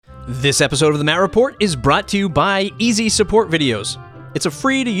This episode of the Matt Report is brought to you by Easy Support Videos. It's a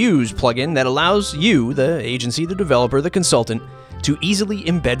free-to-use plugin that allows you, the agency, the developer, the consultant, to easily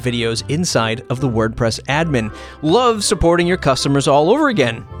embed videos inside of the WordPress admin. Love supporting your customers all over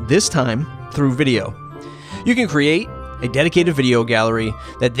again, this time through video. You can create a dedicated video gallery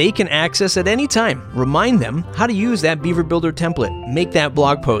that they can access at any time. Remind them how to use that Beaver Builder template, make that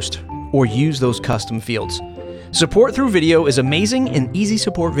blog post, or use those custom fields. Support through video is amazing, and Easy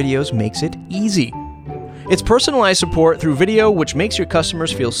Support Videos makes it easy. It's personalized support through video, which makes your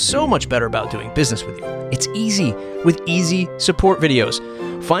customers feel so much better about doing business with you. It's easy with Easy Support Videos.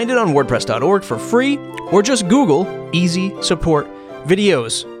 Find it on WordPress.org for free, or just Google Easy Support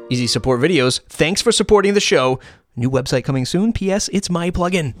Videos. Easy Support Videos, thanks for supporting the show. New website coming soon. P.S. It's my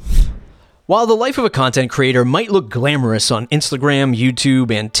plugin. While the life of a content creator might look glamorous on Instagram,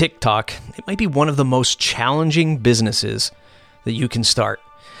 YouTube, and TikTok, it might be one of the most challenging businesses that you can start.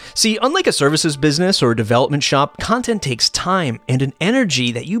 See, unlike a services business or a development shop, content takes time and an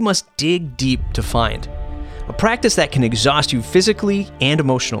energy that you must dig deep to find. A practice that can exhaust you physically and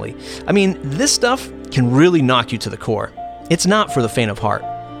emotionally. I mean, this stuff can really knock you to the core. It's not for the faint of heart.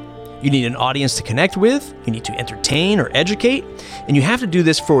 You need an audience to connect with, you need to entertain or educate, and you have to do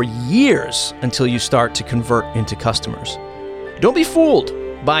this for years until you start to convert into customers. Don't be fooled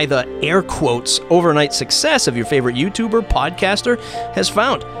by the air quotes overnight success of your favorite YouTuber, podcaster has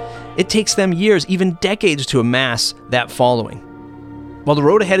found. It takes them years, even decades, to amass that following. While the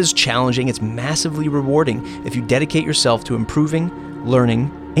road ahead is challenging, it's massively rewarding if you dedicate yourself to improving,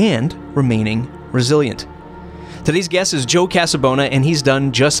 learning, and remaining resilient. Today's guest is Joe Casabona, and he's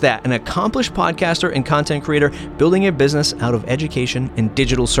done just that, an accomplished podcaster and content creator building a business out of education and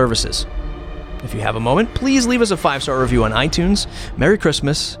digital services. If you have a moment, please leave us a 5-star review on iTunes. Merry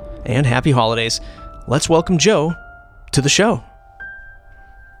Christmas and Happy Holidays. Let's welcome Joe to the show.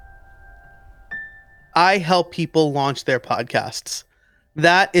 I help people launch their podcasts.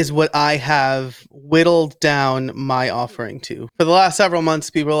 That is what I have whittled down my offering to. For the last several months,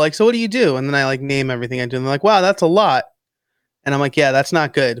 people are like, so what do you do? And then I name everything I do. And they're like, wow, that's a lot. And I'm like, yeah, that's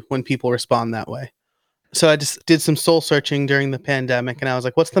not good when people respond that way. So I just did some soul searching during the pandemic. And I was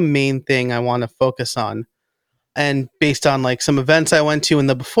like, what's the main thing I want to focus on? And based on some events I went to in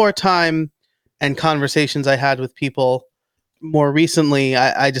the before time and conversations I had with people more recently,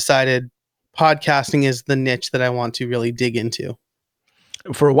 I decided podcasting is the niche that I want to really dig into.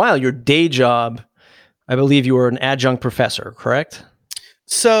 For a while, your day job, I believe you were an adjunct professor, correct?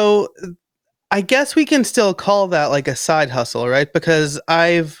 So I guess we can still call that a side hustle, right? Because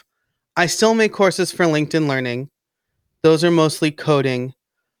I still make courses for LinkedIn Learning. Those are mostly coding.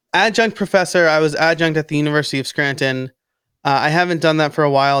 Adjunct professor, I was adjunct at the University of Scranton. I haven't done that for a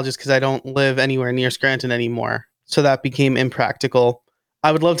while just because I don't live anywhere near Scranton anymore. So that became impractical.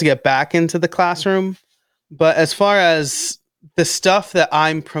 I would love to get back into the classroom. But as far as the stuff that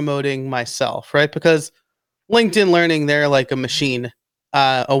I'm promoting myself, right? Because LinkedIn Learning, they're like a machine,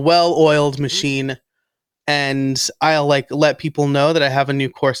 a well-oiled machine. And I'll let people know that I have a new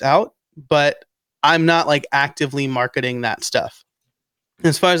course out, but I'm not actively marketing that stuff.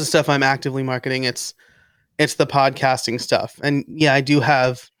 As far as the stuff I'm actively marketing, it's the podcasting stuff. And yeah, I do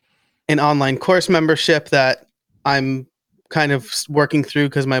have an online course membership that I'm kind of working through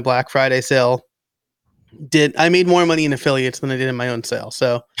because my Black Friday sale I made more money in affiliates than I did in my own sale.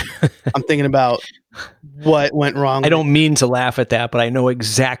 So I'm thinking about what went wrong. I don't mean to laugh at that, but I know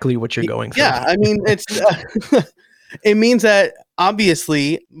exactly what you're going through. Yeah. I mean, it's, it means that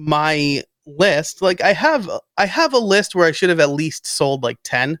obviously my list, I have a list where I should have at least sold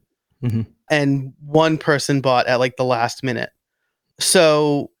 10 and one person bought at the last minute.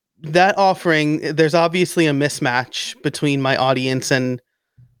 So that offering, there's obviously a mismatch between my audience and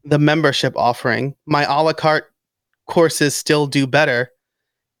the membership offering. My a la carte courses still do better,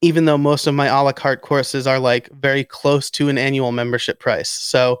 even though most of my a la carte courses are very close to an annual membership price.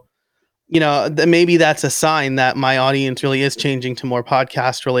 So, maybe that's a sign that my audience really is changing to more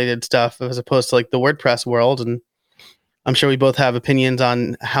podcast related stuff as opposed to the WordPress world. And I'm sure we both have opinions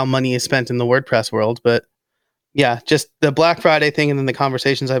on how money is spent in the WordPress world, but yeah, just the Black Friday thing and then the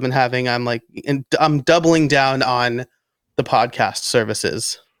conversations I've been having, I'm doubling down on the podcast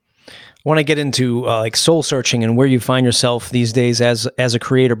services. I want to get into soul searching and where you find yourself these days as a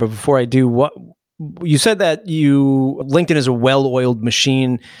creator. But before I do, what you said that LinkedIn is a well-oiled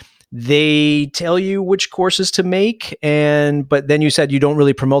machine. They tell you which courses to make, but then you said you don't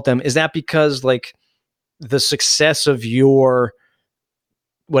really promote them. Is that because the success of your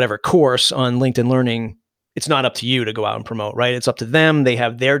whatever course on LinkedIn Learning, it's not up to you to go out and promote, right? It's up to them. They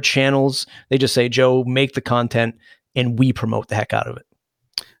have their channels. They just say, Joe, make the content, and we promote the heck out of it.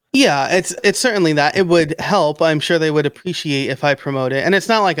 Yeah, it's certainly that. It would help. I'm sure they would appreciate if I promote it. And it's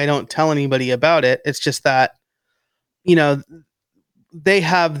not like I don't tell anybody about it. It's just that, you know, they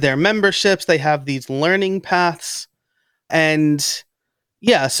have their memberships, they have these learning paths, and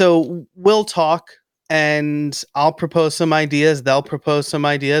yeah, so we'll talk and I'll propose some ideas, they'll propose some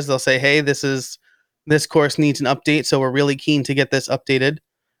ideas. They'll say, "Hey, this course needs an update, so we're really keen to get this updated."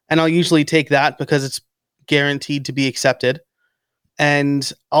 And I'll usually take that because it's guaranteed to be accepted.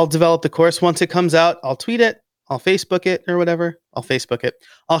 And I'll develop the course once it comes out. I'll tweet it, I'll Facebook it or whatever. I'll Facebook it.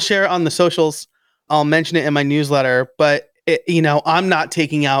 I'll share it on the socials. I'll mention it in my newsletter, but I'm not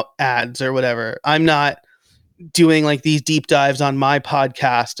taking out ads or whatever. I'm not doing like these deep dives on my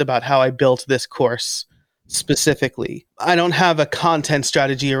podcast about how I built this course specifically. I don't have a content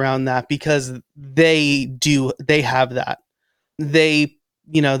strategy around that because they have that.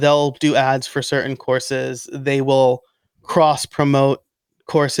 They'll do ads for certain courses. They will cross promote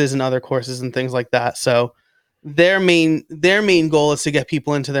courses and other courses and things like that. So their main goal is to get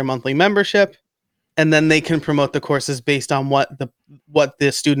people into their monthly membership, and then they can promote the courses based on what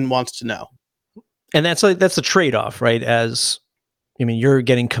the student wants to know. And that's the trade-off, right? You're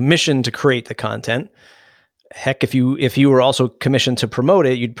getting commissioned to create the content. Heck, if you were also commissioned to promote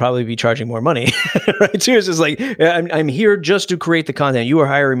it, you'd probably be charging more money, right? So it's just like, I'm here just to create the content. You are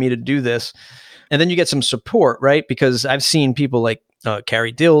hiring me to do this. And then you get some support, right? Because I've seen people like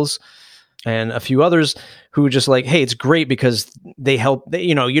Carrie Dills and a few others who just like, hey, it's great because they help.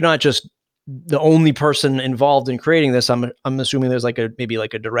 You're not just the only person involved in creating this. I'm assuming there's maybe a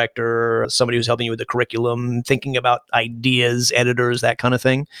director, somebody who's helping you with the curriculum, thinking about ideas, editors, that kind of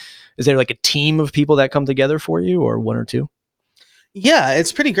thing. Is there like a team of people that come together for you, or one or two? Yeah,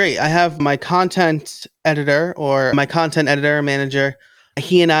 it's pretty great. I have my content editor or my content editor manager.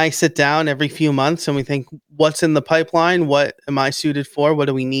 He and I sit down every few months and we think, what's in the pipeline? What am I suited for? What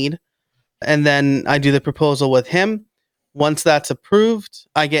do we need? And then I do the proposal with him. Once that's approved,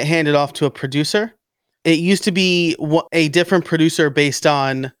 I get handed off to a producer. It used to be a different producer based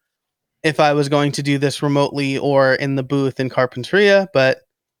on if I was going to do this remotely or in the booth in Carpinteria, but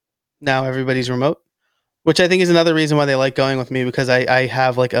now everybody's remote, which I think is another reason why they like going with me, because I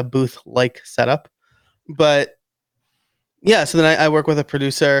have like a booth-like setup. But yeah, so then I work with a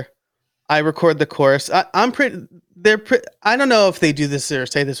producer. I record the course. I don't know if they do this or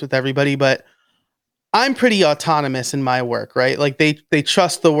say this with everybody, but I'm pretty autonomous in my work, right? Like they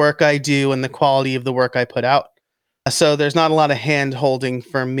trust the work I do and the quality of the work I put out. So there's not a lot of hand holding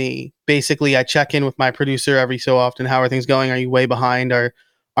for me. Basically, I check in with my producer every so often. How are things going? Are you way behind? Or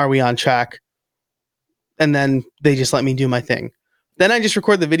are we on track? And then they just let me do my thing. Then I just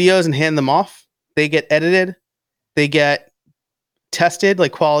record the videos and hand them off. They get edited. They get tested,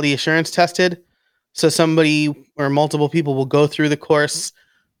 like quality assurance tested. So somebody or multiple people will go through the course.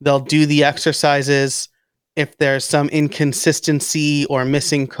 They'll do the exercises. If there's some inconsistency or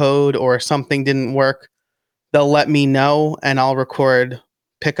missing code or something didn't work, they'll let me know and I'll record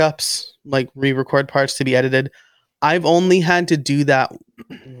pickups, like re-record parts to be edited. I've only had to do that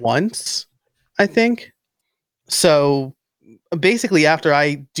once, I think. So basically, after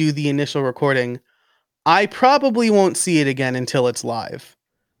I do the initial recording, I probably won't see it again until it's live,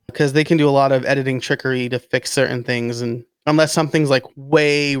 because they can do a lot of editing trickery to fix certain things. And unless something's like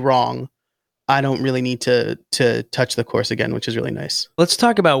way wrong, I don't really need to touch the course again, which is really nice. Let's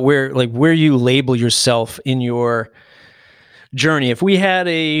talk about where you label yourself in your journey. If we had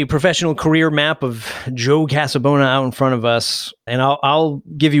a professional career map of Joe Casabona out in front of us, and I'll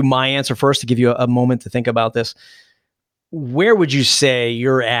give you my answer first to give you a moment to think about this. Where would you say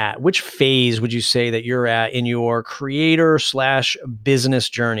you're at? Which phase would you say that you're at in your creator/business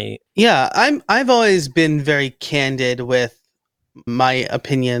journey? Yeah, I've always been very candid with my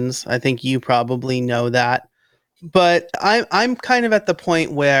opinions. I think you probably know that. But I'm kind of at the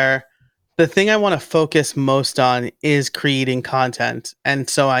point where the thing I want to focus most on is creating content. And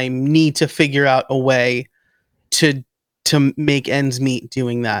so I need to figure out a way to make ends meet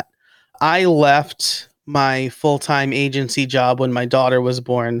doing that. I left my full-time agency job when my daughter was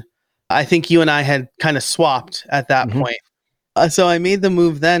born. I think you and I had kind of swapped at that point. So I made the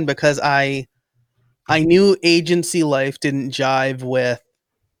move then because I knew agency life didn't jive with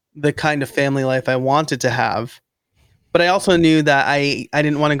the kind of family life I wanted to have. But I also knew that I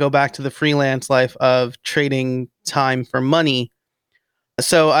didn't want to go back to the freelance life of trading time for money.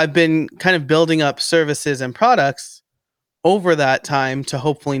 So I've been kind of building up services and products over that time to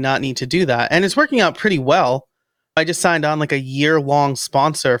hopefully not need to do that. And it's working out pretty well. I just signed on like a year-long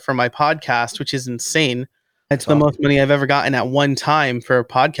sponsor for my podcast, which is insane. It's the most money I've ever gotten at one time for a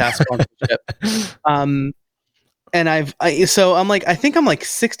podcast sponsorship. so I'm like, I think I'm like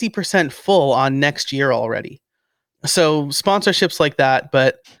 60% full on next year already. So sponsorships like that,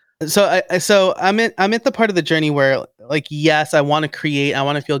 but so I'm at the part of the journey where like, yes, I want to create, I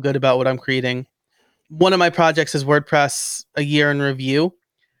want to feel good about what I'm creating. One of my projects is WordPress a year in review.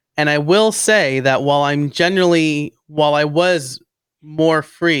 And I will say that while I was more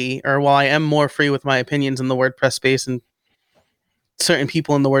free, or while I am more free with my opinions in the WordPress space and certain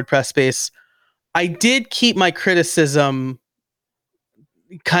people in the WordPress space, I did keep my criticism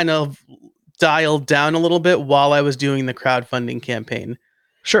kind of dialed down a little bit while I was doing the crowdfunding campaign.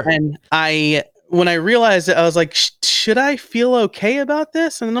 Sure. And when I realized it, I was like, should I feel okay about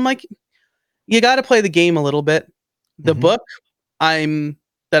this? And then I'm like, you got to play the game a little bit. The book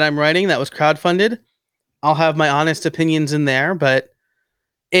that I'm writing that was crowdfunded, I'll have my honest opinions in there, but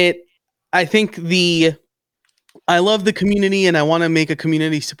I think I love the community and I want to make a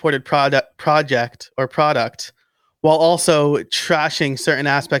community supported project while also trashing certain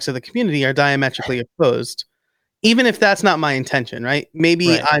aspects of the community are diametrically opposed. Even if that's not my intention, right? Maybe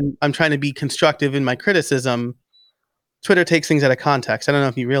Right. I'm trying to be constructive in my criticism. Twitter takes things out of context. I don't know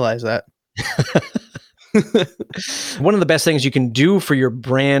if you realize that. One of the best things you can do for your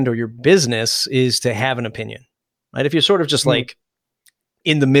brand or your business is to have an opinion, right? If you're sort of just like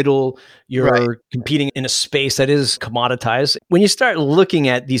in the middle, you're competing in a space that is commoditized. When you start looking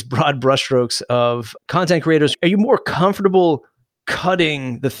at these broad brushstrokes of content creators, are you more comfortable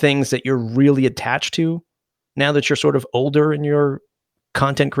cutting the things that you're really attached to now that you're sort of older in your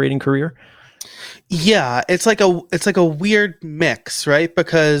content creating career? Yeah, it's like a weird mix, right?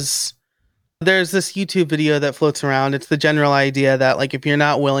 Because there's this YouTube video that floats around. It's the general idea that like if you're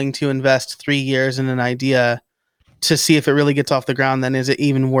not willing to invest 3 years in an idea to see if it really gets off the ground, then is it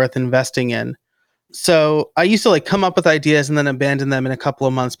even worth investing in? So I used to like come up with ideas and then abandon them in a couple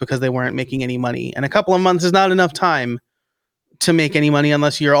of months because they weren't making any money. And a couple of months is not enough time to make any money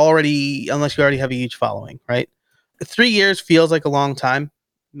unless you already have a huge following, right? 3 years feels like a long time.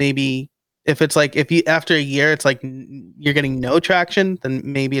 Maybe if you after a year it's like you're getting no traction, then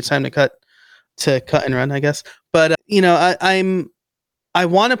maybe it's time to cut and run, I guess. But I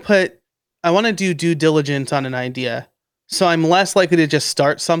want to do due diligence on an idea. So I'm less likely to just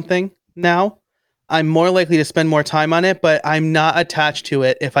start something now. I'm more likely to spend more time on it, but I'm not attached to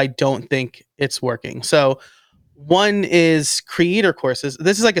it if I don't think it's working. So one is creator courses.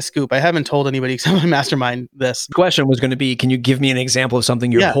 This is like a scoop. I haven't told anybody except my mastermind this. The question was going to be, can you give me an example of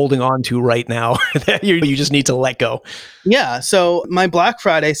something you're holding on to right now that you just need to let go? Yeah. So my Black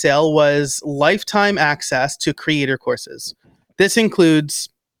Friday sale was lifetime access to creator courses. This includes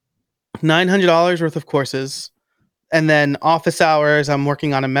 $900 worth of courses. And then office hours. I'm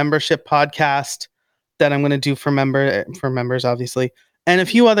working on a membership podcast that I'm going to do for members, obviously, and a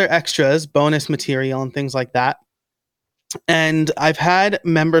few other extras, bonus material and things like that. And I've had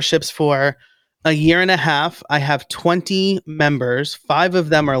memberships for a year and a half. I have 20 members. 5 of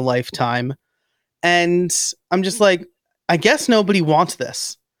them are lifetime. And I'm just like, I guess nobody wants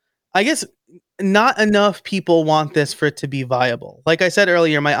this. I guess not enough people want this for it to be viable. Like I said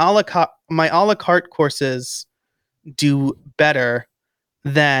earlier, my a la carte courses do better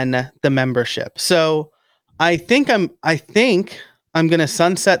than the membership. So I think I'm going to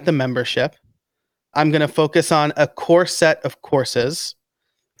sunset the membership. I'm going to focus on a core set of courses,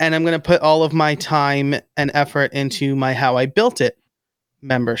 and I'm going to put all of my time and effort into my How I Built It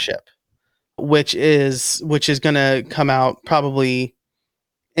membership, which is going to come out probably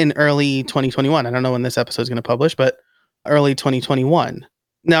in early 2021. I don't know when this episode is going to publish, but early 2021.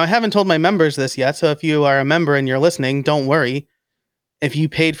 Now, I haven't told my members this yet, so if you are a member and you're listening, don't worry. If you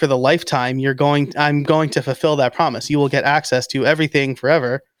paid for the lifetime, I'm going to fulfill that promise. You will get access to everything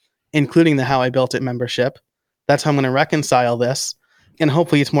forever, including the How I Built It membership. That's how I'm going to reconcile this. And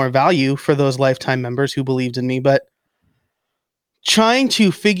hopefully it's more value for those lifetime members who believed in me. But trying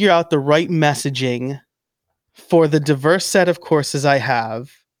to figure out the right messaging for the diverse set of courses I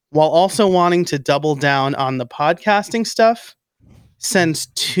have, while also wanting to double down on the podcasting stuff, sends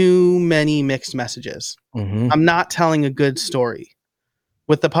too many mixed messages. I'm not telling a good story.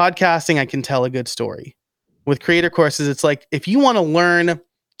 With the podcasting, I can tell a good story. With creator courses, it's like, if you want to learn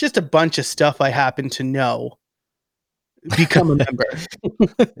just a bunch of stuff I happen to know, become a member.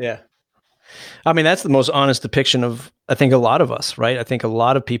 Yeah. I mean, that's the most honest depiction of, I think, a lot of us, right? I think a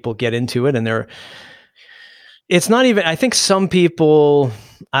lot of people get into it and it's not even, I think some people,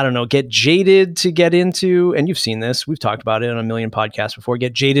 I don't know, get jaded to get into, and you've seen this, we've talked about it on a million podcasts before,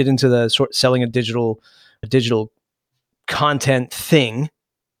 get jaded into the selling a digital content thing,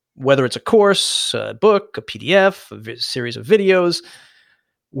 whether it's a course, a book, a PDF, a series of videos.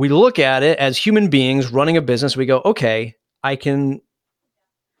 we look at it as human beings running a business. We go, okay, I can,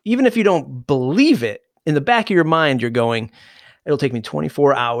 even if you don't believe it, in the back of your mind, you're going, it'll take me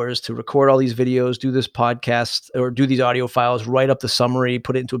 24 hours to record all these videos, do this podcast, or do these audio files, write up the summary,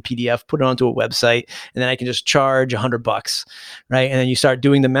 put it into a PDF, put it onto a website, and then I can just charge $100, right? And then you start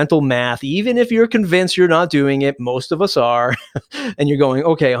doing the mental math, even if you're convinced you're not doing it. Most of us are, and you're going,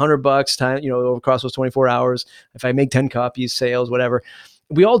 okay, $100 time, across those 24 hours. If I make 10 copies, sales, whatever,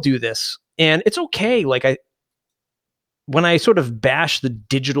 we all do this, and it's okay. Like when I sort of bash the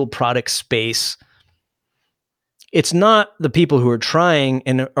digital product space, it's not the people who are trying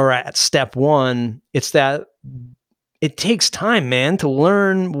and are at step one. It's that it takes time, man, to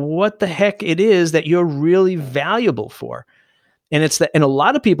learn what the heck it is that you're really valuable for. And it's that, and a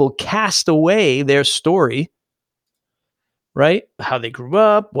lot of people cast away their story, right? How they grew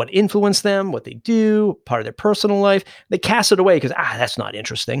up, what influenced them, what they do, part of their personal life. They cast it away because, that's not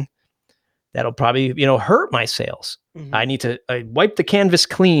interesting. That'll probably, hurt my sales. Mm-hmm. I need to wipe the canvas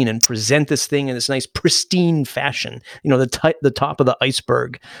clean and present this thing in this nice pristine fashion. The top of the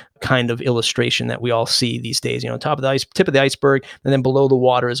iceberg kind of illustration that we all see these days. Tip of the iceberg, and then below the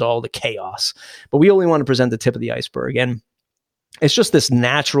water is all the chaos. But we only want to present the tip of the iceberg, and it's just this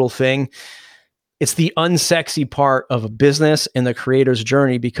natural thing. It's the unsexy part of a business and the creator's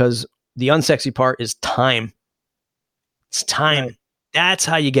journey, because the unsexy part is time. It's time. Right. That's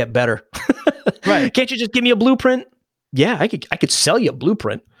how you get better. Right. Can't you just give me a blueprint? Yeah, I could sell you a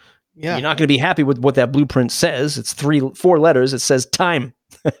blueprint. Yeah. You're not going to be happy with what that blueprint says. It's 4 letters. It says time.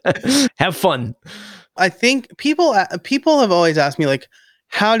 Have fun. I think people have always asked me, like,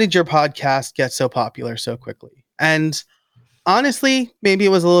 how did your podcast get so popular so quickly? And honestly, maybe it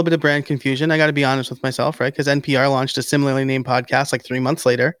was a little bit of brand confusion. I got to be honest with myself, right? Because NPR launched a similarly named podcast like 3 months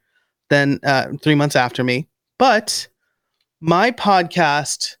later, then 3 months after me. But my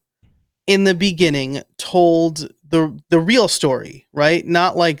podcast in the beginning told the real story, right?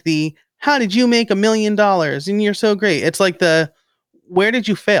 Not like the, how did you make $1 million and you're so great? It's like where did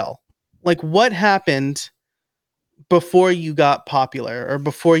you fail? Like, what happened before you got popular or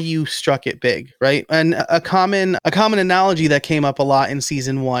before you struck it big, right? And a common analogy that came up a lot in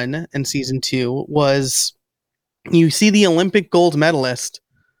season 1 and season 2 was, you see the Olympic gold medalist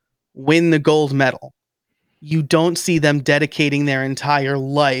win the gold medal. You don't see them dedicating their entire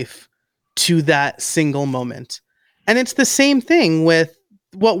life to that single moment. And it's the same thing with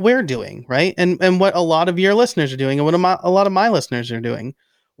what we're doing, right? And what a lot of your listeners are doing, and what a lot of my listeners are doing.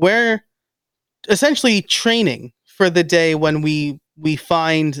 We're essentially training for the day when we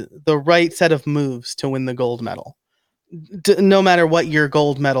find the right set of moves to win the gold medal. No matter what your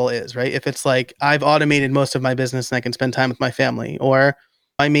gold medal is, right? If it's like, I've automated most of my business and I can spend time with my family, or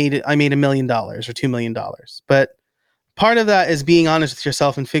I made $1 million or $2 million. But part of that is being honest with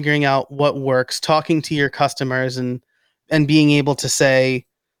yourself and figuring out what works, talking to your customers and being able to say,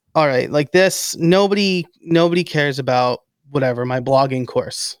 all right, like this, nobody cares about whatever, my blogging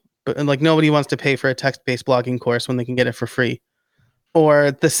course, but like nobody wants to pay for a text-based blogging course when they can get it for free.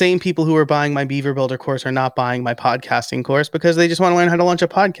 Or the same people who are buying my Beaver Builder course are not buying my podcasting course because they just want to learn how to launch a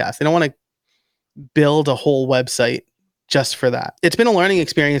podcast. They don't want to build a whole website just for that. It's been a learning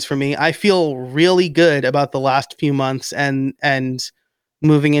experience for me. I feel really good about the last few months and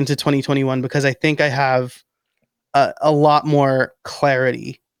moving into 2021 because I think I have a lot more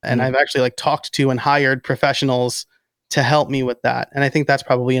clarity, and I've actually like talked to and hired professionals to help me with that. And I think that's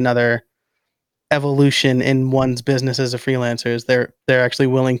probably another evolution in one's business as a freelancer, is they're actually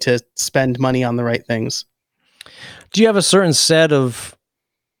willing to spend money on the right things. Do you have a certain set of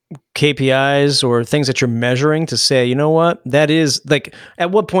KPIs or things that you're measuring to say, you know what, that is like,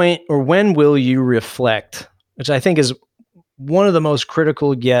 at what point or when will you reflect, which I think is one of the most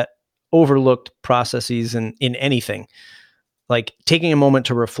critical yet overlooked processes in anything, like taking a moment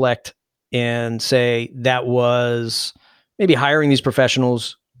to reflect and say, that was maybe hiring these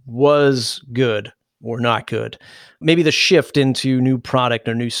professionals was good or not good. Maybe the shift into new product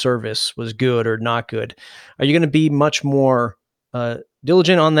or new service was good or not good. Are you going to be much more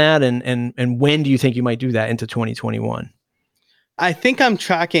diligent on that? And when do you think you might do that into 2021? I think I'm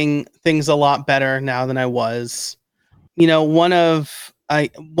tracking things a lot better now than I was. One of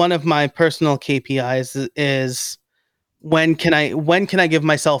my personal KPIs is when can I give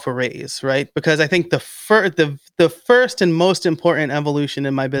myself a raise, right? Because I think the first and most important evolution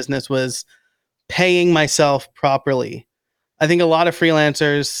in my business was paying myself properly. I think a lot of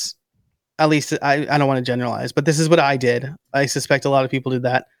freelancers, at least I don't want to generalize, but this is what I did. I suspect a lot of people did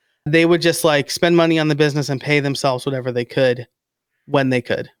that. They would just like spend money on the business and pay themselves whatever they could when they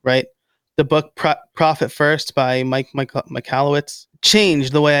could, right? the book Profit First by Mike Michalowicz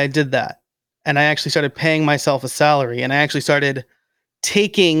changed the way I did that. And I actually started paying myself a salary, and I actually started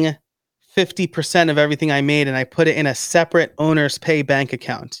taking 50% of everything I made and I put it in a separate owner's pay bank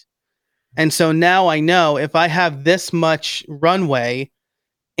account. And so now I know if I have this much runway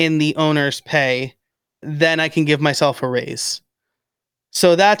in the owner's pay, then I can give myself a raise.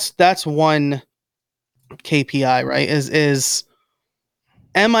 So that's one KPI, right? Is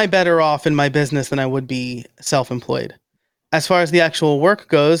am I better off in my business than I would be self-employed? As far as the actual work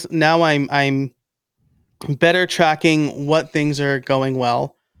goes, now I'm better tracking what things are going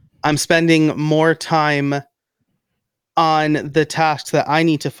well. I'm spending more time on the tasks that I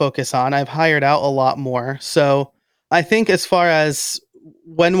need to focus on. I've hired out a lot more. So I think as far as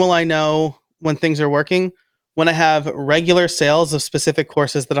when will I know when things are working? When I have regular sales of specific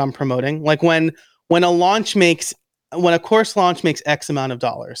courses that I'm promoting, like when a course launch makes X amount of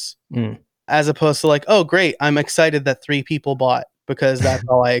dollars, as opposed to like, oh, great, I'm excited that 3 people bought because that's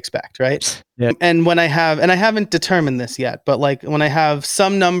all I expect, right? Yeah. And when I haven't determined this yet, but like when I have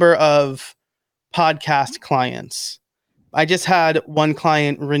some number of podcast clients, I just had one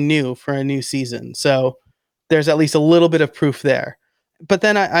client renew for a new season. So there's at least a little bit of proof there. But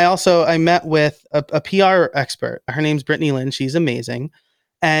then I met with a PR expert. Her name's Brittany Lynn. She's amazing.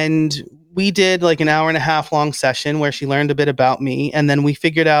 And we did like an hour and a half long session where she learned a bit about me. And then we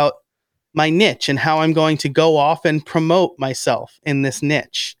figured out my niche and how I'm going to go off and promote myself in this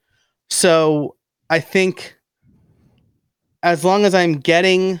niche. So I think as long as I'm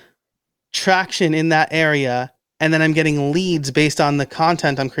getting traction in that area, and then I'm getting leads based on the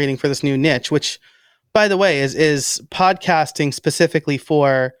content I'm creating for this new niche, which, by the way, is podcasting specifically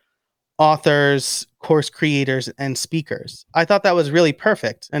for authors, course creators, and speakers. I thought that was really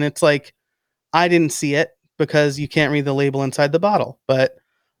perfect. And it's like, I didn't see it because you can't read the label inside the bottle. But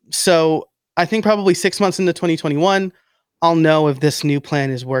so I think probably 6 months into 2021, I'll know if this new plan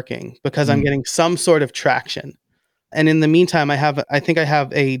is working because I'm getting some sort of traction. And in the meantime, I think I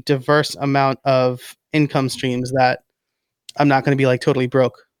have a diverse amount of income streams that I'm not going to be like totally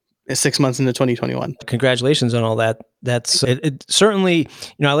broke 6 months into 2021. Congratulations on all that. That's it certainly,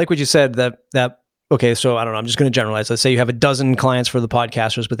 I like what you said that okay, so I don't know, I'm just going to generalize. Let's say you have a dozen clients for the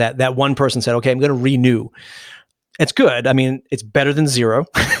podcasters, but that one person said, okay, I'm going to renew. It's good. I mean, it's better than zero,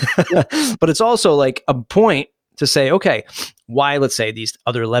 but it's also like a point to say, okay, why, let's say these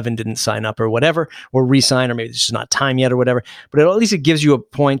other 11 didn't sign up or whatever, or re-sign, or maybe it's just not time yet or whatever, but at least it gives you a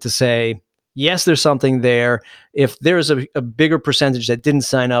point to say, yes, there's something there. If there's a bigger percentage that didn't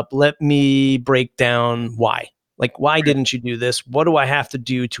sign up, let me break down why. Like, why didn't you do this? What do I have to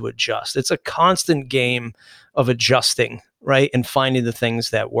do to adjust? It's a constant game of adjusting, right? And finding the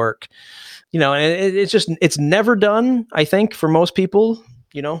things that work. And it's never done, I think, for most people,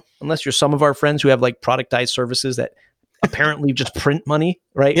 unless you're some of our friends who have like productized services that apparently just print money,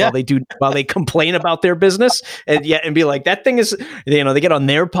 right? Yeah. While they complain about their business and be like, that thing is, they get on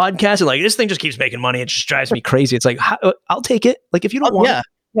their podcast and like, this thing just keeps making money. It just drives me crazy. It's like, I'll take it. Like, if you don't want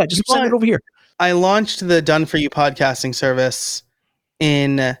it, just send it over here. I launched the Done For You podcasting service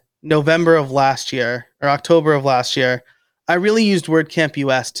in November of last year or October of last year. I really used WordCamp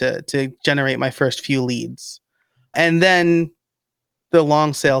US to generate my first few leads. And then the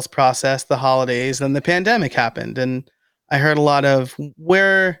long sales process, the holidays, then the pandemic happened. And I heard a lot of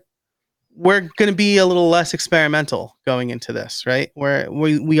we're going to be a little less experimental going into this, right? Where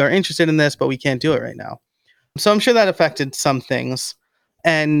we are interested in this, but we can't do it right now. So I'm sure that affected some things.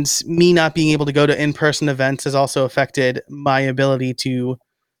 And me not being able to go to in-person events has also affected my ability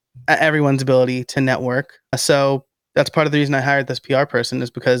everyone's ability to network. So that's part of the reason I hired this PR person, is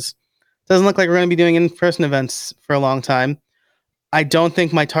because it doesn't look like we're going to be doing in-person events for a long time. I don't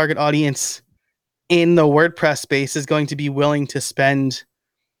think my target audience in the WordPress space is going to be willing to spend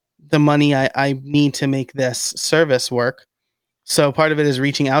the money I need to make this service work. So part of it is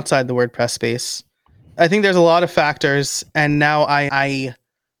reaching outside the WordPress space. I think there's a lot of factors, and now I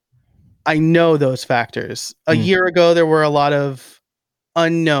know those factors. A year ago, there were a lot of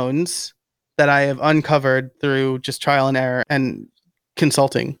unknowns that I have uncovered through just trial and error and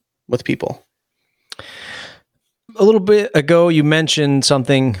consulting with people. A little bit ago, you mentioned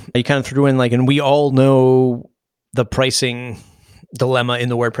something you kind of threw in, like, and we all know the pricing dilemma in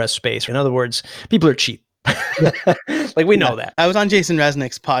the WordPress space. In other words, people are cheap. Like, we know that. I was on Jason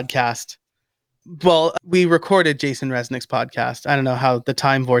Resnick's podcast. Well, we recorded Jason Resnick's podcast. I don't know how the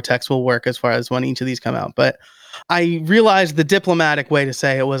time vortex will work as far as when each of these come out, but I realized the diplomatic way to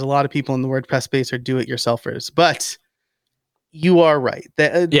say it was a lot of people in the WordPress space are do-it-yourselfers. But you are right.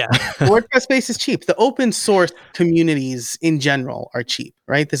 Yeah. The WordPress space is cheap. The open source communities in general are cheap,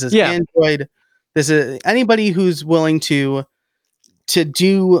 right? This is Yeah. Android. This is anybody who's willing to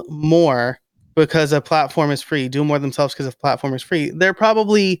do more because a platform is free, do more themselves because a platform is free. They're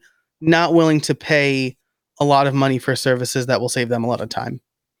probably not willing to pay a lot of money for services that will save them a lot of time.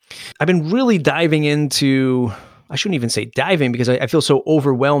 I've been really diving into, I shouldn't even say diving because I feel so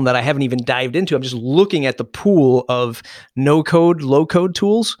overwhelmed that I haven't even dived into. I'm just looking at the pool of no code, low code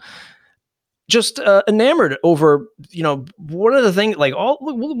tools. Just enamored over, what are the things like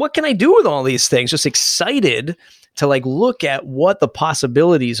what can I do with all these things? Just excited to like look at what the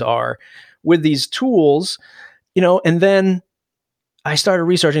possibilities are with these tools, and then I started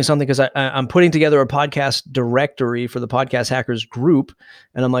researching something because I'm putting together a podcast directory for the Podcast Hackers group.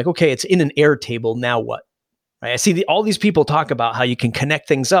 And I'm like, okay, it's in an Airtable. Now what? Right? I see all these people talk about how you can connect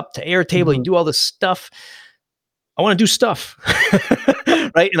things up to Airtable. You do all this stuff. I want to do stuff,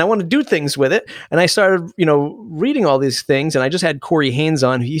 right? And I want to do things with it. And I started, reading all these things. And I just had Corey Haynes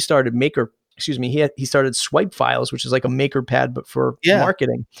on. He started he started Swipe Files, which is like a maker pad, but for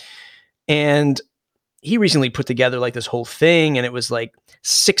marketing. And he recently put together like this whole thing, and it was like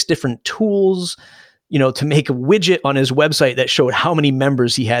 6 different tools, to make a widget on his website that showed how many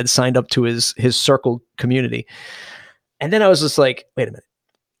members he had signed up to his Circle community. And then I was just like, wait a minute.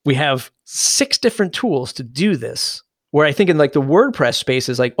 We have 6 different tools to do this, where I think in like the WordPress space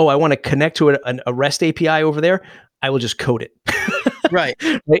is like, oh, I want to connect to a REST API over there. I will just code it. Right.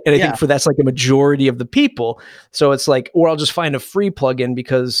 And I think that's like a majority of the people. So it's like, or I'll just find a free plugin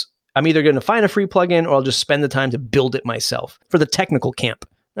because I'm either going to find a free plugin or I'll just spend the time to build it myself for the technical camp,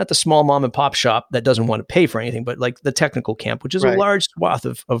 not the small mom and pop shop that doesn't want to pay for anything, but like the technical camp, which is a large swath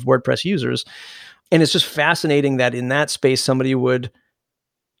of WordPress users. And it's just fascinating that in that space, somebody would,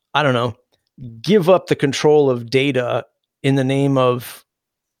 I don't know, give up the control of data in the name of,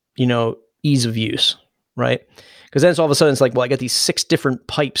 ease of use, right? Because then it's all of a sudden it's like, well, I got these 6 different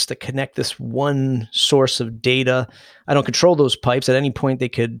pipes that connect this one source of data. I don't control those pipes. At any point, they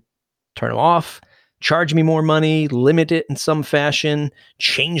could turn them off, charge me more money, limit it in some fashion,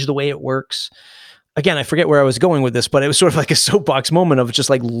 change the way it works. Again, I forget where I was going with this, but it was sort of like a soapbox moment of just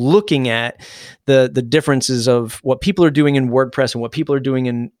like looking at the differences of what people are doing in WordPress and what people are doing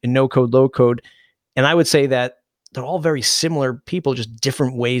in no code, low code. And I would say that they're all very similar people, just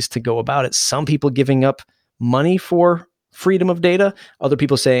different ways to go about it. Some people giving up money for freedom of data, other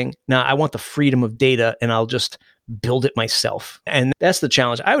people saying, nah, I want the freedom of data and I'll just build it myself. And that's the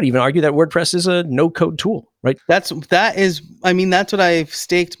challenge. I would even argue that WordPress is a no-code tool, right? That's what I've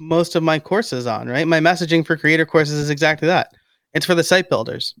staked most of my courses on, right? My messaging for creator courses is exactly that. It's for the site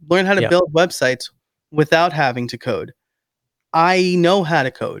builders. Learn how to build websites without having to code. I know how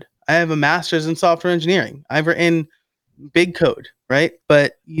to code. I have a master's in software engineering. I've written big code, right?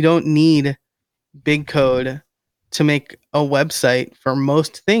 But you don't need big code to make a website for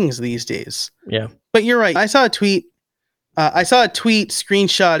most things these days. Yeah. But you're right. I saw a tweet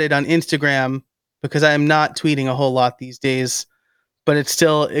screenshotted on Instagram because I am not tweeting a whole lot these days, but it's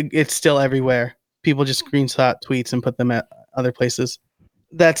still everywhere. People just screenshot tweets and put them at other places.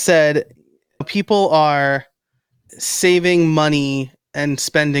 That said, people are saving money and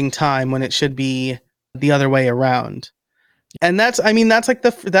spending time when it should be the other way around. And that's a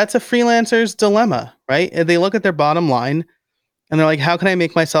freelancer's dilemma, right? They look at their bottom line and they're like, how can I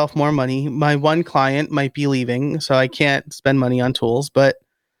make myself more money? My one client might be leaving, so I can't spend money on tools, but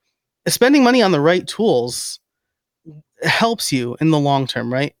spending money on the right tools helps you in the long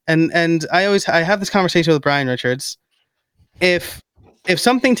term, right? And I have this conversation with Brian Richards. If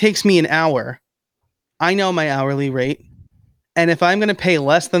something takes me an hour, I know my hourly rate. And if I'm going to pay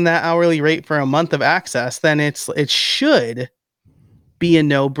less than that hourly rate for a month of access, then it should be a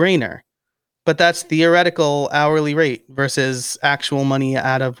no-brainer. But that's theoretical hourly rate versus actual money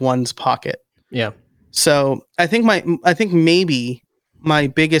out of one's pocket. Yeah. So I think maybe my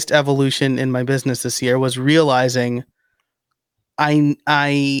biggest evolution in my business this year was realizing I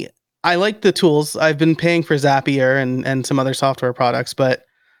like the tools. I've been paying for Zapier and some other software products, but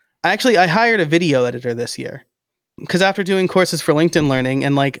I hired a video editor this year. Because after doing courses for LinkedIn Learning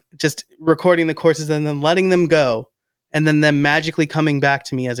and like just recording the courses and then letting them go and then them magically coming back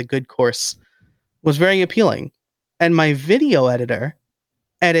to me as a good course was very appealing. And my video editor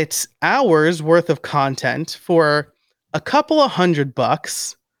edits hours worth of content for a couple of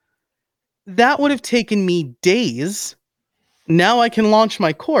 $100. That would have taken me days. Now I can launch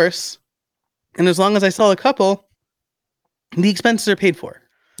my course. And as long as I sell a couple, the expenses are paid for.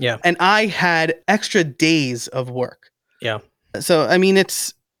 Yeah. And I had extra days of work. Yeah. So, I mean,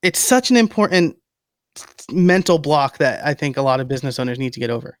 it's such an important mental block that I think a lot of business owners need to get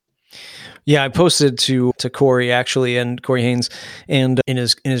over. Yeah, I posted to Corey actually, and Corey Haynes, and in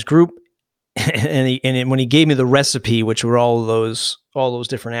his group, and when he gave me the recipe, which were all those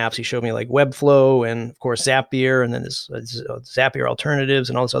different apps, he showed me like Webflow and of course Zapier, and then this Zapier alternatives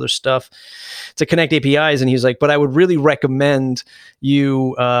and all this other stuff to connect APIs. And he was like, but I would really recommend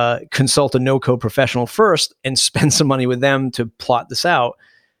you consult a no-code professional first and spend some money with them to plot this out.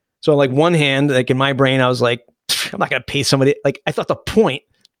 So like one hand, like in my brain, I was like, I'm not going to pay somebody. Like I thought the point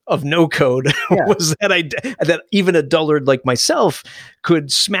of no code was that even a dullard like myself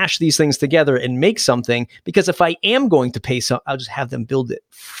could smash these things together and make something, because if I am going to pay I'll just have them build it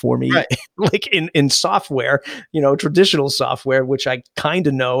for me, right. Like in software, traditional software, which I kind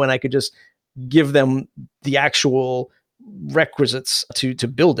of know, and I could just give them the actual requisites to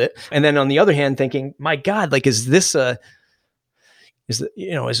build it. And then on the other hand, thinking, my God, like, is this no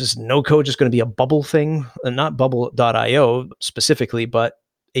code just going to be a bubble thing? And not bubble.io specifically, but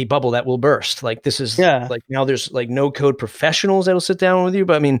a bubble that will burst. Like this is like, now there's like no code professionals that'll sit down with you.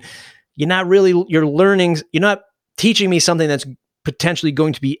 But I mean, you're not teaching me something that's potentially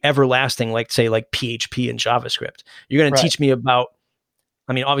going to be everlasting, like say like PHP and JavaScript. You're going to teach me about,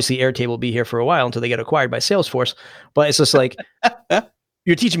 I mean, obviously Airtable will be here for a while until they get acquired by Salesforce, but it's just like,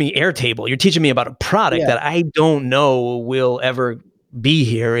 you're teaching me Airtable. You're teaching me about a product that I don't know will ever be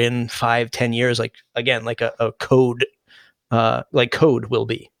here in 5-10 years. Like again, like a code, like code will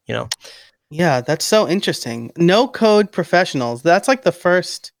be, Yeah, that's so interesting. No code professionals. That's like the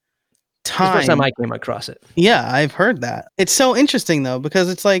first time I came across it. Yeah, I've heard that. It's so interesting though, because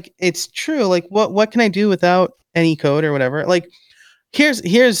it's like, it's true. Like what can I do without any code or whatever? Like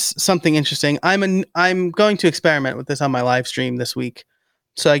here's something interesting. I'm going to experiment with this on my live stream this week.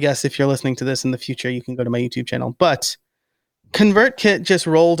 So I guess if you're listening to this in the future, you can go to my YouTube channel. But ConvertKit just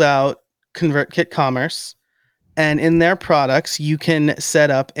rolled out ConvertKit Commerce. And in their products, you can set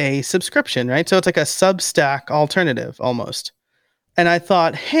up a subscription, right? So it's like a Substack alternative almost. And I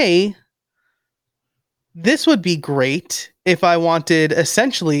thought, hey, this would be great if I wanted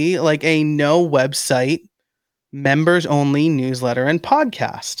essentially like a no website, members only newsletter and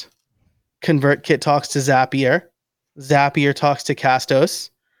podcast. ConvertKit talks to Zapier. Zapier talks to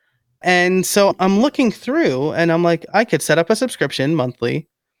Castos. And so I'm looking through and I'm like, I could set up a subscription monthly.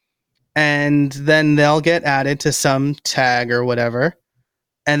 And then they'll get added to some tag or whatever.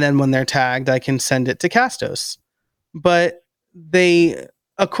 And then when they're tagged, I can send it to Castos. But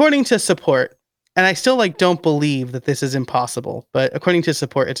according to support, and I still don't believe that this is impossible, but according to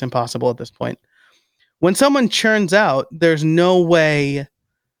support, it's impossible at this point. When someone churns out, there's no way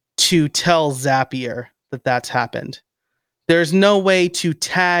to tell Zapier that that's happened. There's no way to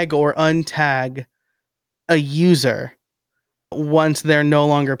tag or untag a user once they're no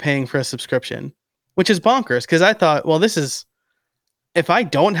longer paying for a subscription, which is bonkers. Because I thought, well, if I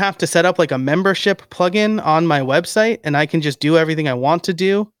don't have to set up like a membership plugin on my website and I can just do everything I want to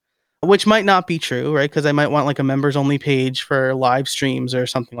do, which might not be true, right? Because I might want like a members only page for live streams or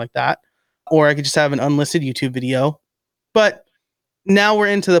something like that. Or I could just have an unlisted YouTube video. But now we're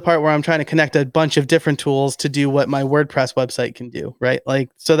into the part where I'm trying to connect a bunch of different tools to do what my WordPress website can do, right?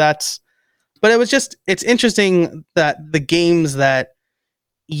 But it's interesting that the games that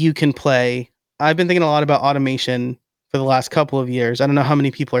you can play, I've been thinking a lot about automation for the last couple of years. I don't know how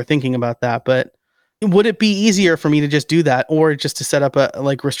many people are thinking about that, but would it be easier for me to just do that or just to set up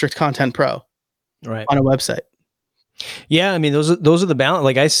a Restrict Content Pro on a website? Yeah. I mean, those are the balance.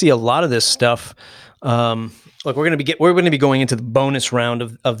 Like I see a lot of this stuff. Look, we're going to be going into the bonus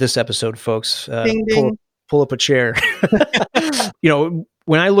round of this episode, folks. Ding, ding. Pull up a chair.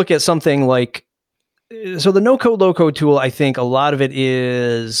 When I look at something like, so the no code, low code tool, I think a lot of it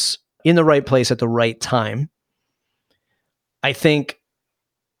is in the right place at the right time. I think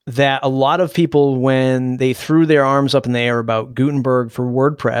that a lot of people, when they threw their arms up in the air about Gutenberg for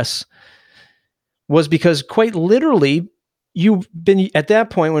WordPress, was because quite literally, you've been at that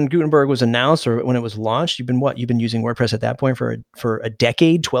point when Gutenberg was announced or when it was launched, you've been using WordPress at that point for a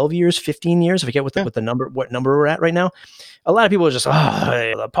decade, 12 years, 15 years. I forget what number we're at right now. A lot of people are just,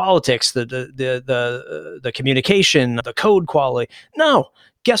 the politics, the communication, the code quality. No,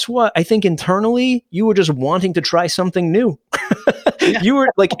 guess what? I think internally you were just wanting to try something new. You were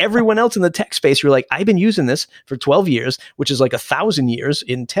like everyone else in the tech space. You're like, I've been using this for 12 years, which is like 1,000 years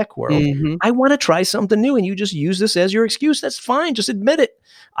in tech world. Mm-hmm. I want to try something new. And you just use this as your excuse. That's fine. Just admit it.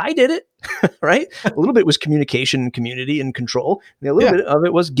 I did it. Right. A little bit was communication and community and control. And a little bit of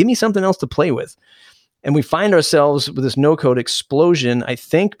it was give me something else to play with. And we find ourselves with this no code explosion, I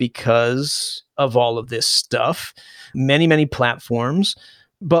think, because of all of this stuff, many, many platforms.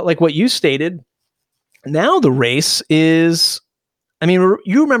 But like what you stated, Now the race is, I mean,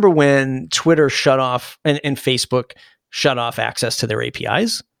 you remember when Twitter shut off and Facebook shut off access to their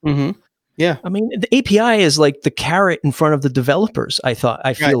APIs? Mm-hmm. Yeah. I mean, the API is like the carrot in front of the developers. I feel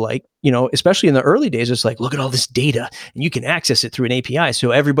like, especially in the early days, it's like, look at all this data and you can access it through an API.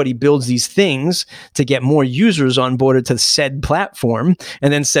 So everybody builds these things to get more users onboarded to said platform.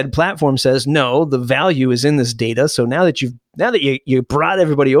 And then said platform says, no, the value is in this data. So now that you brought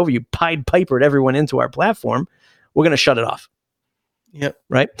everybody over, you Pied Pipered everyone into our platform, we're going to shut it off. Yep.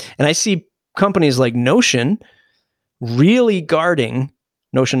 Right. And I see companies like Notion really guarding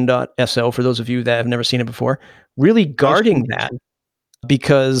Notion.so, for those of you that have never seen it before, really guarding that,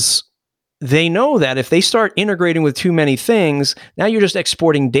 because they know that if they start integrating with too many things, now you're just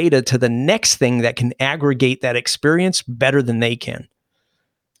exporting data to the next thing that can aggregate that experience better than they can.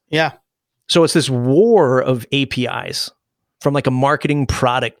 Yeah. So it's this war of APIs from like a marketing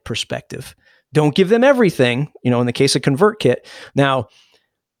product perspective. Don't give them everything, in the case of ConvertKit. Now,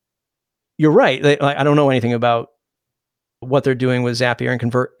 you're right. I don't know anything about what they're doing with Zapier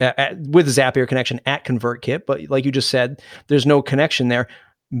and with the Zapier connection at ConvertKit, but like you just said, there's no connection there.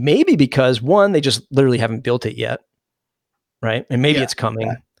 Maybe because one, they just literally haven't built it yet, right? And maybe it's coming.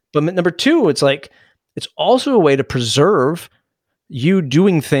 Yeah. But number two, it's also a way to preserve you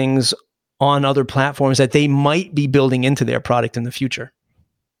doing things on other platforms that they might be building into their product in the future.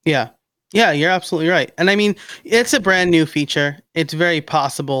 Yeah. Yeah, you're absolutely right. And I mean, it's a brand new feature. It's very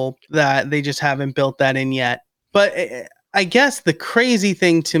possible that they just haven't built that in yet. But I guess the crazy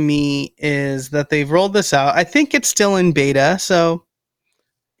thing to me is that they've rolled this out. I think it's still in beta, so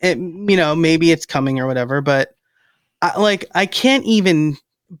maybe it's coming or whatever. But I can't even.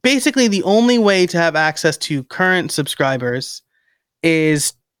 Basically, the only way to have access to current subscribers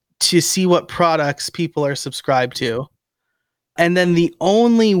is to see what products people are subscribed to, and then the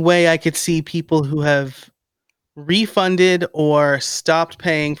only way I could see people who have refunded or stopped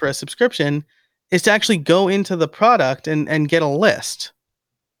paying for a subscription is to actually go into the product and get a list.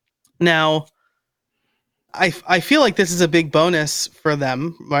 Now, I feel like this is a big bonus for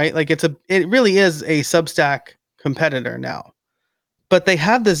them, right? Like it really is a Substack competitor now. But they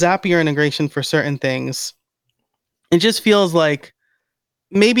have the Zapier integration for certain things. It just feels like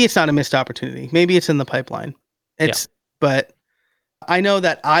maybe it's not a missed opportunity. Maybe it's in the pipeline. But I know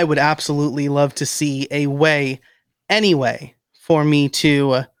that I would absolutely love to see a way, anyway, for me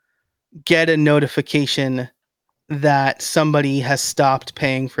to get a notification that somebody has stopped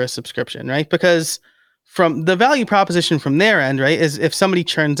paying for a subscription, right? Because from the value proposition from their end, right, is if somebody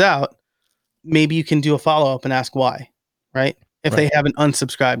churns out, maybe you can do a follow-up and ask why, right? If they haven't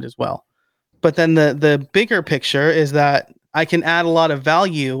unsubscribed as well. But then the bigger picture is that I can add a lot of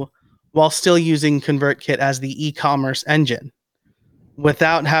value while still using ConvertKit as the e-commerce engine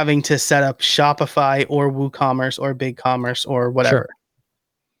without having to set up Shopify or WooCommerce or BigCommerce or whatever. Sure.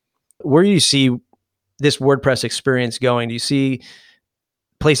 Where do you see this WordPress experience going? Do you see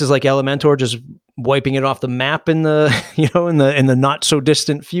places like Elementor just wiping it off the map in the in the not so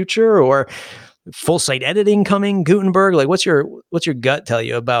distant future, or full site editing coming, Gutenberg? Like, what's your gut tell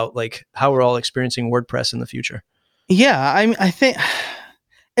you about like how we're all experiencing WordPress in the future? Yeah, I think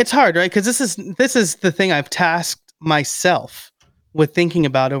it's hard, right? Because this is the thing I've tasked myself with thinking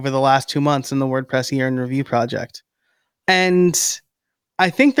about over the last 2 months in the WordPress Year in Review project, and I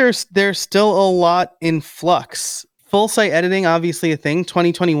think there's still a lot in flux. Full site editing, obviously a thing.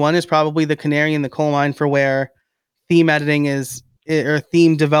 2021 is probably the canary in the coal mine for where theme editing or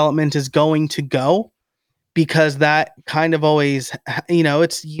theme development is going to go, because that kind of always,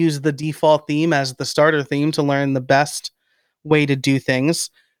 it's used the default theme as the starter theme to learn the best way to do things.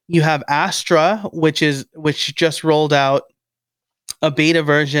 You have Astra, which just rolled out a beta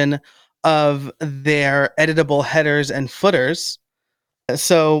version of their editable headers and footers.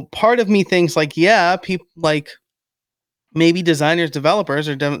 So part of me thinks like, yeah, people like maybe designers, developers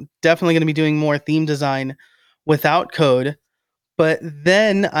are definitely going to be doing more theme design without code. But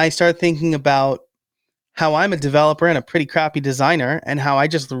then I start thinking about how I'm a developer and a pretty crappy designer, and how I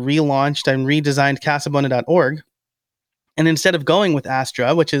just relaunched and redesigned Casabona.org. And instead of going with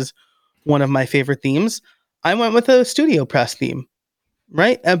Astra, which is one of my favorite themes, I went with a StudioPress theme,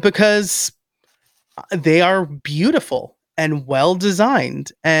 right? Because they are beautiful and well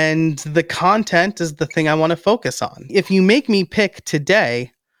designed, and the content is the thing I want to focus on. If you make me pick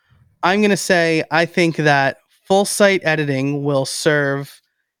today, I'm going to say I think that full site editing will serve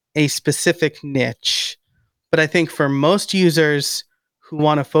a specific niche, but I think for most users who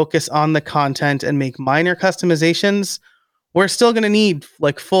want to focus on the content and make minor customizations, we're still going to need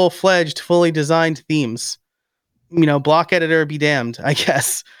like full-fledged, fully designed themes. block editor be damned, I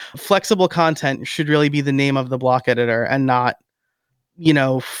guess. Flexible content should really be the name of the block editor and not,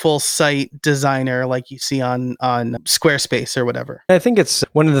 full site designer like you see on Squarespace or whatever. I think it's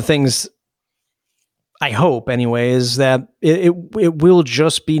one of the things, I hope anyway, is that it will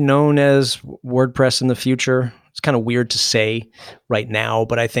just be known as WordPress in the future. It's kind of weird to say right now,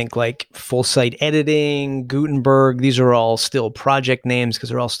 but I think like full site editing, Gutenberg, these are all still project names because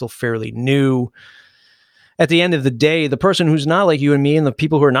they're all still fairly new. At the end of the day, the person who's not like you and me and the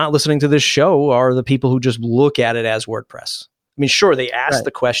people who are not listening to this show are the people who just look at it as WordPress. I mean, sure, they ask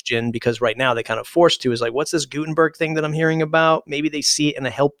the question because right now they kind of forced to, is like, what's this Gutenberg thing that I'm hearing about? Maybe they see it in a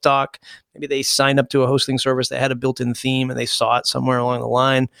help doc. Maybe they signed up to a hosting service that had a built-in theme and they saw it somewhere along the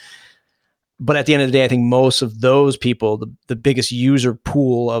line. But at the end of the day, I think most of those people, the biggest user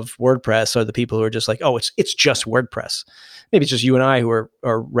pool of WordPress are the people who are just like, oh, it's just WordPress. Maybe it's just you and I who are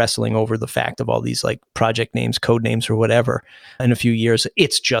wrestling over the fact of all these like project names, code names, or whatever. In a few years,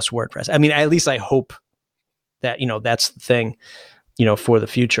 it's just WordPress. I mean, at least I hope that, that's the thing, for the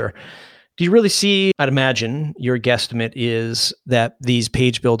future. Do you really see, I'd imagine your guesstimate is that these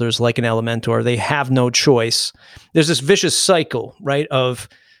page builders like an Elementor, they have no choice. There's this vicious cycle, right, of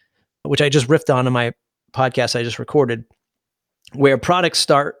which I just riffed on in my podcast I just recorded, where products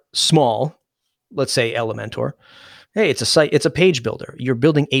start small. Let's say Elementor. Hey, it's a site, it's a page builder. You're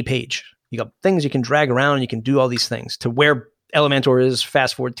building a page. You got things you can drag around, you can do all these things, to where Elementor is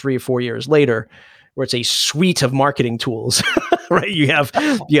fast forward 3 or 4 years later, where it's a suite of marketing tools, right? You have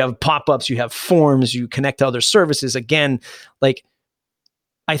pop-ups, you have forms, you connect to other services. Again, like,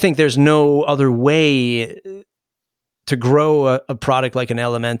 I think there's no other way to grow a product like an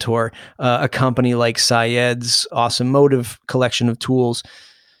Elementor, a company like Syed's Awesome Motive collection of tools.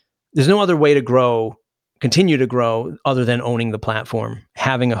 There's no other way to continue to grow other than owning the platform,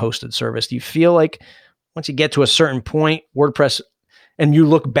 having a hosted service. Do you feel like once you get to a certain point, WordPress, and you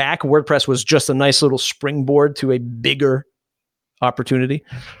look back, WordPress was just a nice little springboard to a bigger opportunity?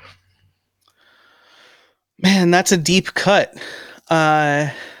 Man, that's a deep cut.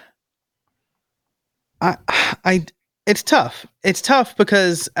 It's tough. It's tough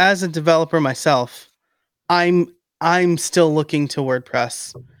because as a developer myself, I'm still looking to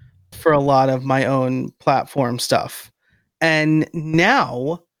WordPress for a lot of my own platform stuff. And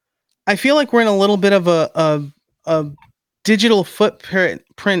now I feel like we're in a little bit of a digital footprint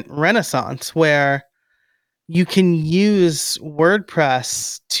renaissance where you can use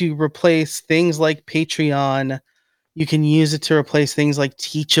WordPress to replace things like Patreon. You can use it to replace things like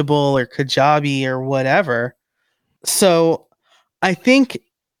Teachable or Kajabi or whatever. So I think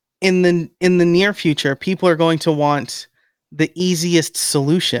in the near future, people are going to want the easiest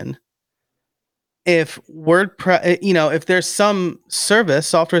solution. If WordPress, if there's some service,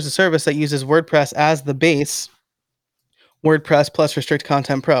 software as a service that uses WordPress as the base, WordPress plus Restrict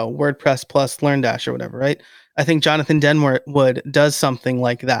Content Pro, WordPress plus LearnDash or whatever, right? I think Jonathan Denwood does something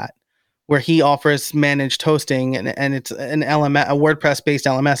like that, where he offers managed hosting and it's an LMS, a WordPress-based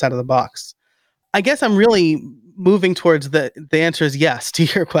LMS out of the box. I guess I'm really moving towards the answer is yes to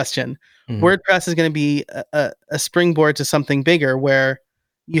your question. Mm-hmm. WordPress is going to be a springboard to something bigger, where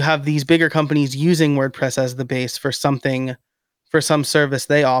you have these bigger companies using WordPress as the base for something, for some service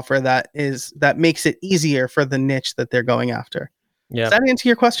they offer that makes it easier for the niche that they're going after. Yeah. Does that answer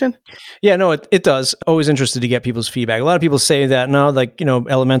your question? Yeah, no, it does. Always interested to get people's feedback. A lot of people say that, no, like,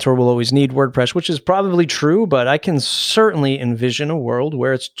 Elementor will always need WordPress, which is probably true, but I can certainly envision a world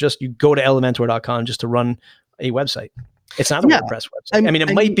where it's just, you go to elementor.com just to run a website. It's not a WordPress website. I mean,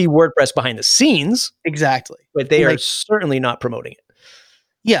 it might be WordPress behind the scenes. Exactly. But they are certainly not promoting it.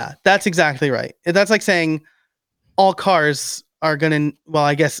 Yeah, that's exactly right. That's like saying all cars are going to, well,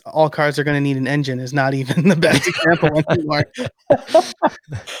 I guess all cars are going to need an engine is not even the best example anymore.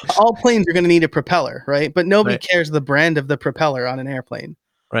 All planes are going to need a propeller, right? But nobody cares the brand of the propeller on an airplane.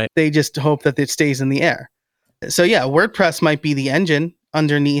 Right. They just hope that it stays in the air. So yeah, WordPress might be the engine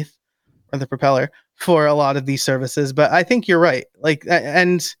underneath, or the propeller, for a lot of these services. But I think you're right. Like,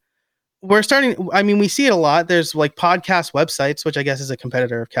 and we're starting, I mean, we see it a lot. There's like podcast websites, which I guess is a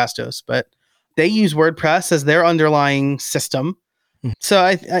competitor of Castos, but they use WordPress as their underlying system. So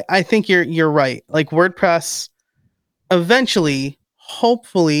I think you're right. Like WordPress, eventually,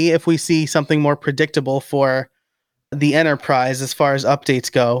 hopefully, if we see something more predictable for the enterprise as far as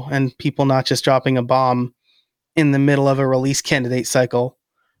updates go, and people not just dropping a bomb in the middle of a release candidate cycle.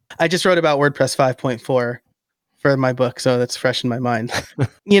 I just wrote about WordPress 5.4 for my book, so that's fresh in my mind.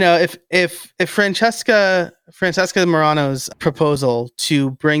 If Francesca Morano's proposal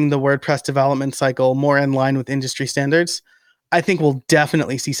to bring the WordPress development cycle more in line with industry standards, I think we'll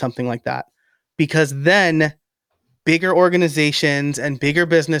definitely see something like that, because then bigger organizations and bigger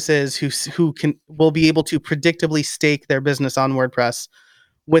businesses who will be able to predictably stake their business on WordPress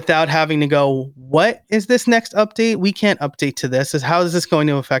without having to go, what is this next update? We can't update to this. How is this going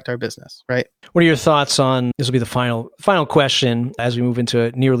to affect our business, right? What are your thoughts on, this will be the final question as we move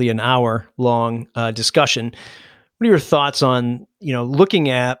into nearly an hour long discussion. What are your thoughts on, looking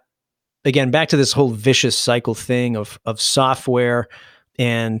at, again, back to this whole vicious cycle thing of software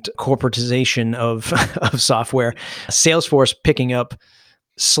and corporatization of software, Salesforce picking up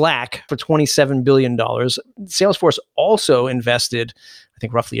Slack for $27 billion. Salesforce also invested, I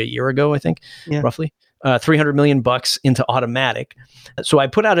think roughly a year ago, roughly, $300 million into Automatic. So I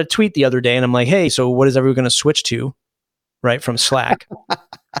put out a tweet the other day and I'm like, hey, so what is everyone going to switch to, right, from Slack?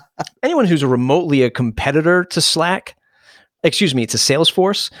 Anyone who's remotely a competitor to to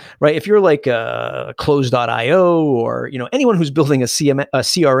Salesforce, right? If you're like a Close.io or, anyone who's building a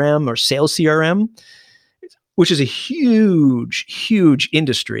CRM or sales CRM, which is a huge, huge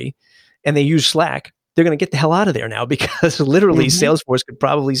industry, and they use Slack, they're going to get the hell out of there now because literally Salesforce could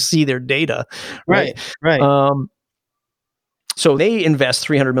probably see their data. Right. So they invest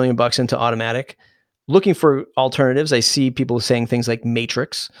 $300 million into Automatic. Looking for alternatives, I see people saying things like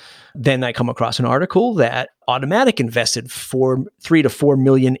Matrix. Then I come across an article that Automatic invested $3 to $4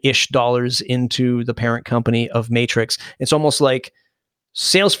 million-ish into the parent company of Matrix. It's almost like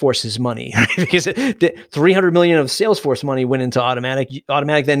Salesforce's money, right? Because the $300 million of Salesforce money went into Automatic.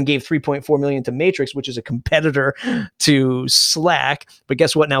 Automatic then gave $3.4 million to Matrix, which is a competitor to Slack. But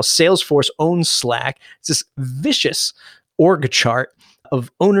guess what? Now Salesforce owns Slack. It's this vicious org chart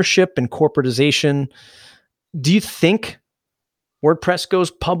of ownership and corporatization. Do you think WordPress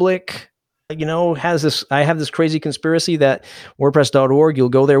goes public? I have this crazy conspiracy that WordPress.org, you'll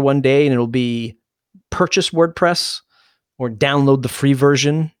go there one day and it'll be purchase WordPress or download the free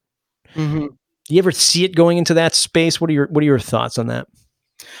version. Mm-hmm. Do you ever see it going into that space? What are your thoughts on that?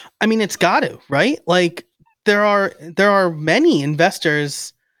 I mean, it's got to, right? Like there are many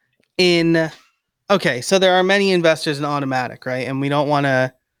investors in. Okay, so there are many investors in Automatic, right? And we don't want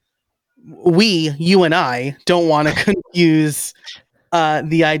to. You and I don't want to confuse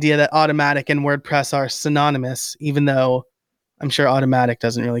the idea that Automatic and WordPress are synonymous, even though I'm sure Automatic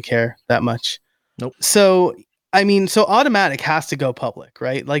doesn't really care that much. Nope. So Automatic has to go public,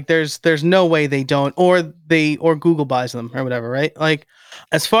 right? Like there's no way they don't, or Google buys them or whatever, right? Like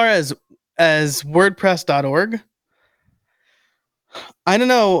as far as WordPress.org, I don't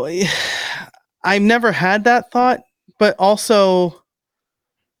know. I've never had that thought, but also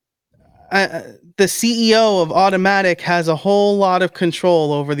the CEO of Automatic has a whole lot of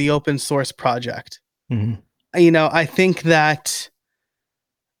control over the open source project. Mm-hmm. I think that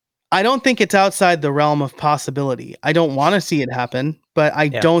I don't think it's outside the realm of possibility. I don't want to see it happen, but I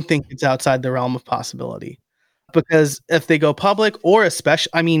don't think it's outside the realm of possibility. Because if they go public or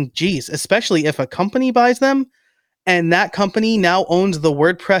especially if a company buys them and that company now owns the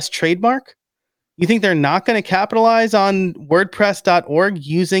WordPress trademark, you think they're not going to capitalize on WordPress.org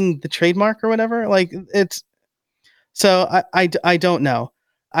using the trademark or whatever? Like I don't know.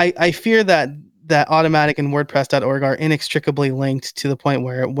 I fear that Automatic and WordPress.org are inextricably linked to the point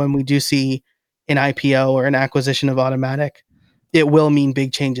where when we do see an IPO or an acquisition of Automatic, it will mean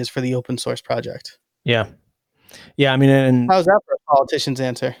big changes for the open source project. Yeah. I mean, and how's that for a politician's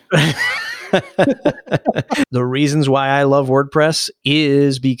answer? The reasons why I love WordPress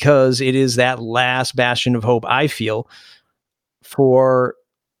is because it is that last bastion of hope, I feel, for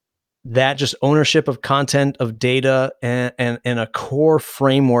that just ownership of content, of data, and a core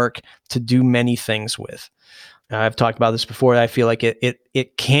framework to do many things with. I've talked about this before. I feel like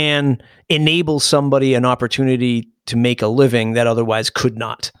it can enable somebody an opportunity to make a living that otherwise could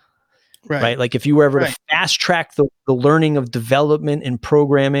not. Right? Like if you were ever to fast track the learning of development and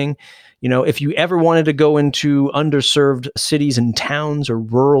programming, if you ever wanted to go into underserved cities and towns or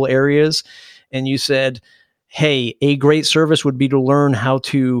rural areas and you said, hey, a great service would be to learn how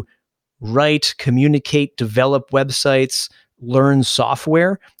to write, communicate, develop websites, learn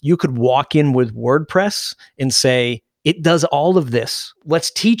software, you could walk in with WordPress and say, it does all of this.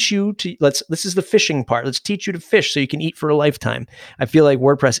 Let's teach you this is the fishing part. Let's teach you to fish so you can eat for a lifetime. I feel like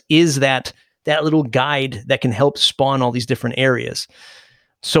WordPress is that little guide that can help spawn all these different areas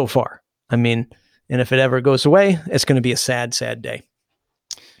so far. I mean, and if it ever goes away, it's going to be a sad, sad day.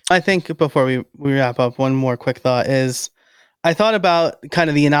 I think before we wrap up, one more quick thought is I thought about kind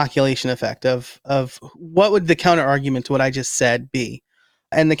of the inoculation effect of what would the counter argument to what I just said be?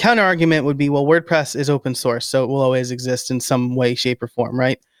 And the counter argument would be, well, WordPress is open source, so it will always exist in some way, shape, or form,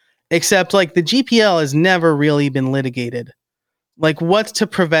 right? Except like the GPL has never really been litigated. Like what's to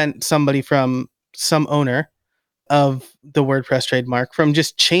prevent somebody from some owner of the WordPress trademark from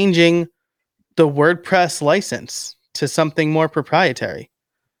just changing the WordPress license to something more proprietary.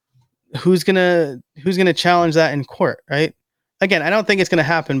 Who's gonna challenge that in court, right? Again, I don't think it's gonna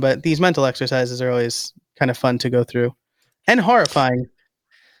happen, but these mental exercises are always kind of fun to go through and horrifying.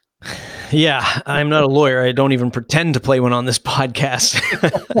 Yeah, I'm not a lawyer. I don't even pretend to play one on this podcast.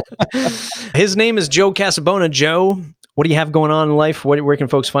 His name is Joe Casabona. Joe, what do you have going on in life? Where can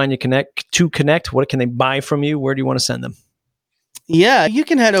folks find you connect? What can they buy from you? Where do you want to send them? Yeah, you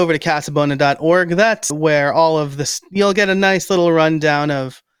can head over to casabona.org. That's where all of this, you'll get a nice little rundown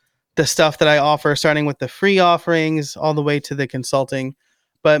of the stuff that I offer, starting with the free offerings all the way to the consulting.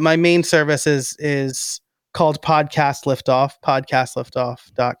 But my main service is called Podcast Liftoff,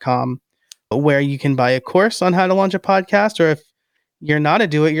 podcastliftoff.com, where you can buy a course on how to launch a podcast, or if you're not a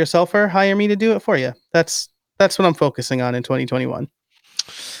do-it-yourselfer, hire me to do it for you. That's what I'm focusing on in 2021.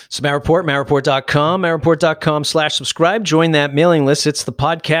 So Matt Report, mattreport.com, mattreport.com/subscribe. Join that mailing list. It's the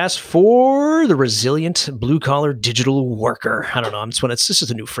podcast for the resilient blue-collar digital worker. I don't know. It's just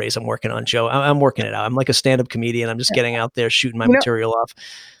a new phrase I'm working on, Joe. I'm working it out. I'm like a stand-up comedian. I'm just getting out there, shooting my material off.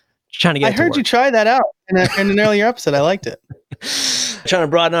 Trying to get I heard you try that out in an earlier episode. I liked it. Trying to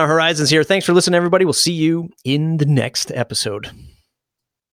broaden our horizons here. Thanks for listening, everybody. We'll see you in the next episode.